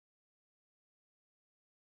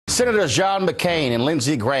Senators John McCain and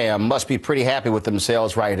Lindsey Graham must be pretty happy with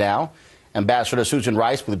themselves right now. Ambassador Susan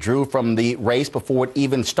Rice withdrew from the race before it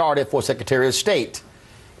even started for Secretary of State.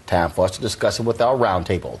 Time for us to discuss it with our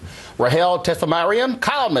roundtable. Rahiel Tesfamariam,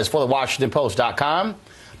 columnist for the WashingtonPost.com.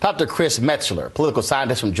 Dr. Chris Metzler, political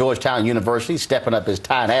scientist from Georgetown University, stepping up his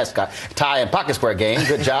tie and pocket square game.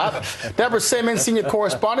 Good job. Deborah Simmons, senior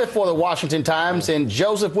correspondent for the Washington Times, and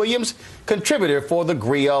Joseph Williams, contributor for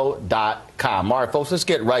thegrio.com. All right, folks, let's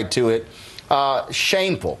get right to it.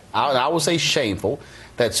 Shameful. I will say shameful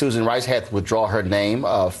that Susan Rice had to withdraw her name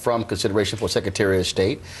from consideration for Secretary of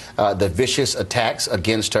State. The vicious attacks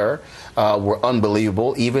against her were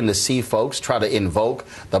unbelievable. Even to see folks try to invoke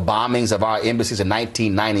the bombings of our embassies in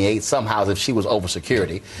 1998 somehow as if she was over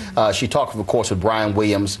security. She talked, of course, with Brian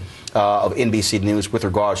Williams of NBC News with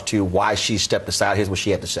regards to why she stepped aside. Here's what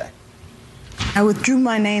she had to say. I withdrew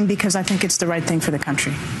my name because I think it's the right thing for the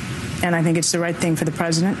country. And I think it's the right thing for the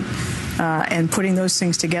president. And putting those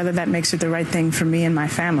things together, that makes it the right thing for me and my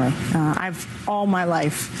family. I've all my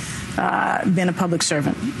life been a public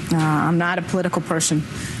servant. I'm not a political person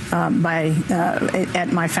at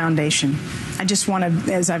my foundation. I just want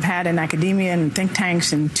to, as I've had in academia and think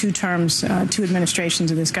tanks and two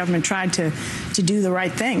administrations of this government, tried to do the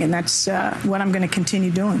right thing. And that's what I'm going to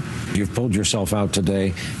continue doing. You've pulled yourself out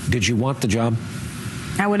today. Did you want the job?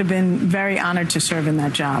 I would have been very honored to serve in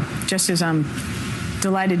that job, just as I'm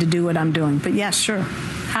delighted to do what I'm doing. But yes, sure.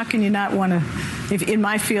 How can you not want to, if in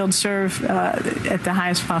my field, serve at the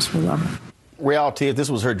highest possible level? Reality is this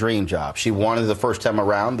was her dream job. She wanted the first time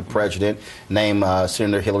around the president named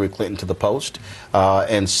Senator Hillary Clinton to the post.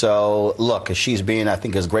 And so, look, she's being, I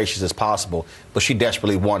think, as gracious as possible, but she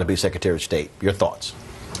desperately wanted to be Secretary of State. Your thoughts?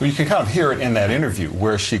 Well, you can kind of hear it in that interview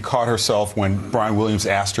where she caught herself when Brian Williams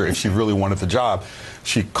asked her if she really wanted the job.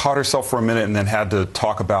 She caught herself for a minute and then had to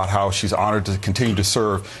talk about how she's honored to continue to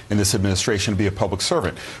serve in this administration, to be a public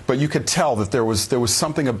servant. But you could tell that there was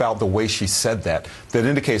something about the way she said that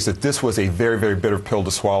indicates that this was a very, very bitter pill to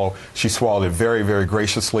swallow. She swallowed it very, very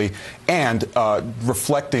graciously, and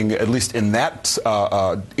reflecting, at least in that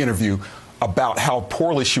interview, about how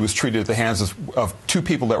poorly she was treated at the hands of two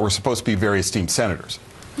people that were supposed to be very esteemed senators.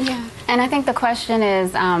 Yeah, and I think the question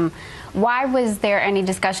is, why was there any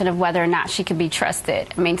discussion of whether or not she could be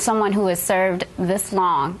trusted? I mean, someone who has served this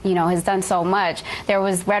long, has done so much. There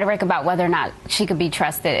was rhetoric about whether or not she could be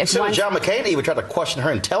trusted. Senator John McCain even tried to question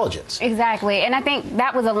her intelligence. Exactly, and I think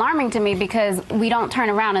that was alarming to me because we don't turn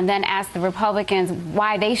around and then ask the Republicans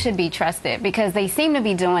why they should be trusted, because they seem to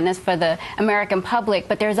be doing this for the American public,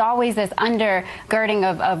 but there's always this undergirding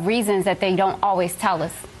of reasons that they don't always tell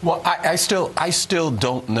us. Well, I still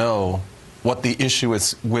don't know what the issue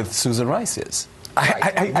is with Susan Rice is.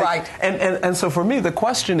 Right. And so for me, the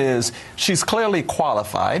question is, she's clearly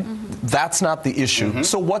qualified. Mm-hmm. That's not the issue. Mm-hmm.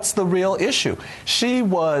 So what's the real issue? She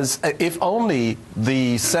was, if only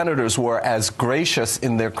the senators were as gracious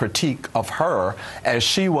in their critique of her as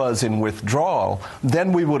she was in withdrawal,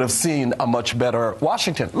 then we would have seen a much better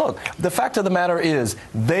Washington. Look, the fact of the matter is,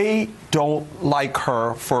 they don't like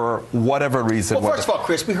her for whatever reason. Well, first of all,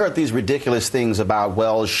 Chris, we heard these ridiculous things about,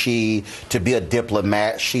 well, to be a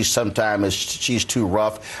diplomat, she's too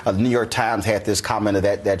rough. The New York Times had this comment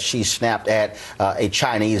that she snapped at a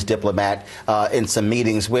Chinese diplomat in some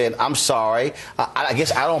meetings when, I'm sorry, I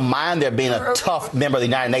guess I don't mind there being a tough member of the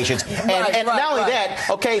United Nations. And not only that,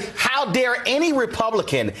 okay, how dare any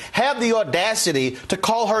Republican have the audacity to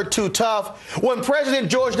call her too tough when President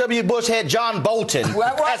George W. Bush had John Bolton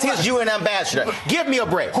as his UN ambassador? Give me a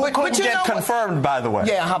break. Who couldn't get confirmed, by the way.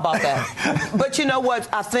 Yeah, how about that? But you know what?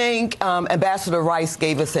 I think Ambassador Rice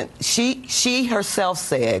gave us she herself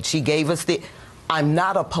said, she gave us I'm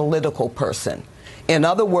not a political person. In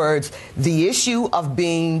other words, the issue of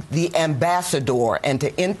being the ambassador and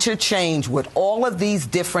to interchange with all of these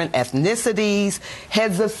different ethnicities,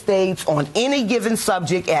 heads of states on any given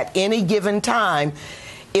subject at any given time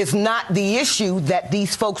is not the issue that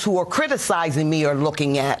these folks who are criticizing me are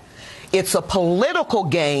looking at. It's a political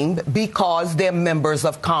game because they're members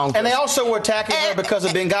of Congress. And they also were attacking her because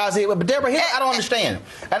of Benghazi. But Deborah, I don't understand.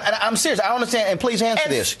 I'm serious. I don't understand. And please answer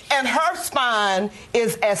this. And her spine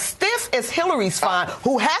is as stiff as Hillary's spine,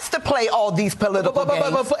 who has to play all these political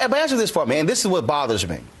games. But answer this for me, and this is what bothers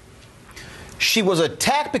me. She was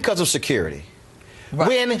attacked because of security.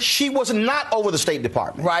 when she was not over the State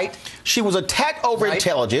Department. Right. She was attacked over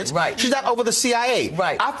intelligence. Right. She's not over the CIA.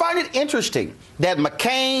 Right. I find it interesting that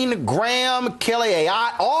McCain, Graham, Kelly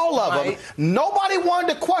AI, all of them, nobody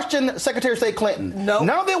wanted to question Secretary of State Clinton. No.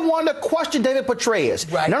 None of them wanted to question David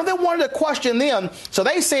Petraeus. Right. None of them wanted to question them. So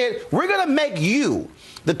they said, we're going to make you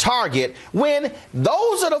the target, when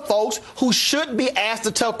those are the folks who should be asked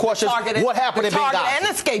to tell questions what happened in Benghazi. The target and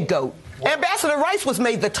the scapegoat. Ambassador Rice was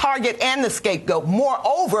made the target and the scapegoat.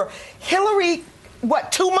 Moreover, Hillary,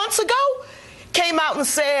 2 months ago, came out and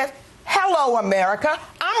said, hello, America,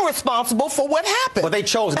 I'm responsible for what happened. But they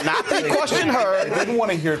chose not to question her. They didn't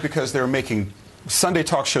want to hear it because they were making Sunday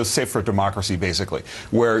talk shows safe for democracy, basically,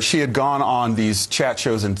 where she had gone on these chat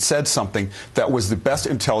shows and said something that was the best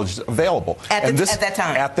intelligence available. At that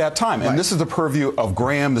time. At that time. Right. And this is the purview of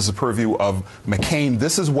Graham, this is the purview of McCain.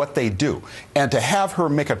 This is what they do. And to have her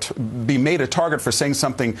be made a target for saying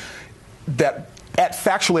something that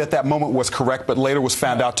factually at that moment was correct, but later was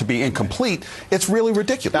found out to be incomplete, it's really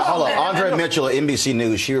ridiculous. Now, hold on. Andrea Mitchell of NBC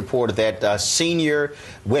News, she reported that senior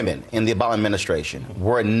women in the Obama administration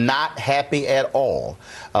were not happy at all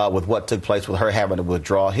with what took place with her having to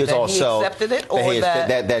withdraw. Here's that also he accepted it, or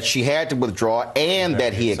that she had to withdraw and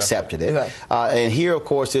that he accepted it. Right. And here, of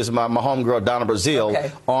course, is my homegirl Donna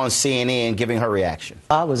Brazile on CNN giving her reaction.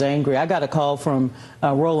 I was angry. I got a call from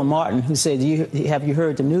Roland Martin, who said, have you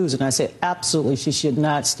heard the news? And I said, absolutely, she should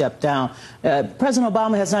not step down. President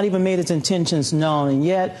Obama has not even made his intentions known, and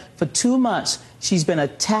yet for 2 months she's been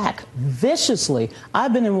attacked viciously.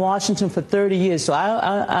 I've been in Washington for 30 years, so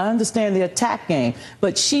I understand the attack game.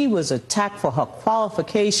 But she was attacked for her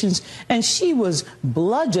qualifications, and she was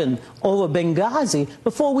bludgeoned over Benghazi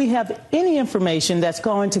before we have any information that's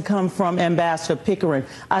going to come from Ambassador Pickering.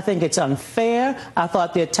 I think it's unfair. I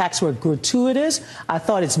thought the attacks were gratuitous. I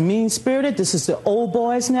thought it's mean-spirited. This is the old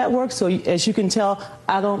boys network, so as you can tell,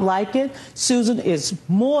 I don't like it. Susan is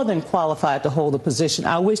more than qualified to hold the position.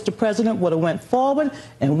 I wish the president would have went forward,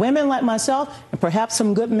 and women like myself, and perhaps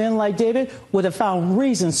some good men like David, would have found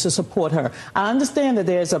reasons to support her. I understand that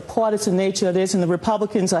there's a partisan nature of this, and the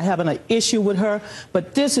Republicans are having an issue with her,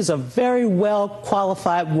 but this is a very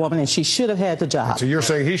well-qualified woman, and she should have had the job. So you're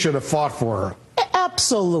saying he should have fought for her?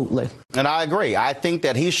 Absolutely. And I agree. I think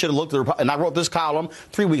that he should have looked at and I wrote this column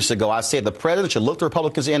 3 weeks ago. I said the president should look the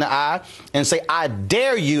Republicans in the eye and say, I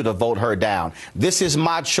dare you to vote her down. This is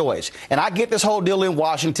my choice. And I get this whole deal in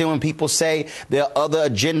Washington when people say there are other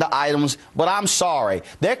agenda items, but I'm sorry.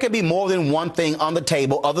 There could be more than one thing on the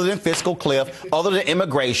table other than fiscal cliff, other than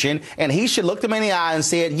immigration, and he should look them in the eye and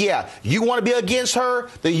say, yeah, you want to be against her,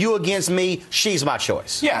 then you against me. She's my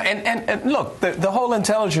choice. Yeah, and look, the whole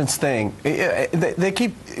intelligence thing,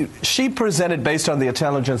 she presented based on the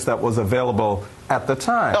intelligence that was available at the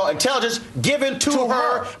time. No, intelligence given to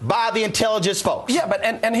her by the intelligence folks. Yeah, but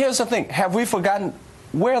and here's the thing. Have we forgotten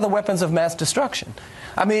where are the weapons of mass destruction?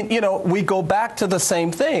 I mean, we go back to the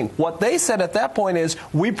same thing. What they said at that point is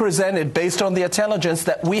we presented based on the intelligence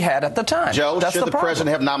that we had at the time. Joe, should the president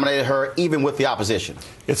have nominated her even with the opposition?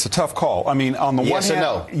 It's a tough call. I mean, on the one hand,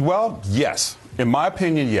 no? Well, yes. In my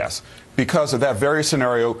opinion, yes. Because of that very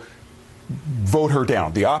scenario, vote her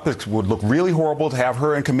down. The optics would look really horrible to have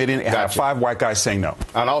her in committee and have 5 white guys saying no.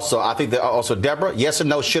 And also, I think that also, Deborah, yes or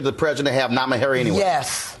no, should the president have nominated her anyway?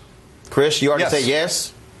 Yes. Chris, you already say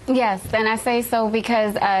yes? Yes, and I say so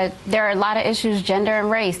because there are a lot of issues, gender and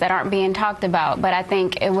race, that aren't being talked about. But I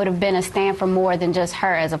think it would have been a stand for more than just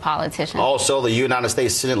her as a politician. Also, the United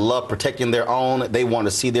States Senate love protecting their own. They want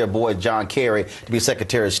to see their boy John Kerry to be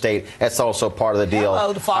Secretary of State. That's also part of the deal.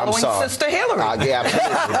 Hello, the following Sister Hillary. Yeah,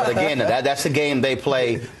 absolutely. But again, that's the game they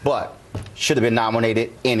play. But should have been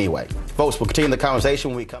nominated anyway. Folks, we'll continue the conversation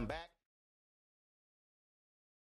when we come back.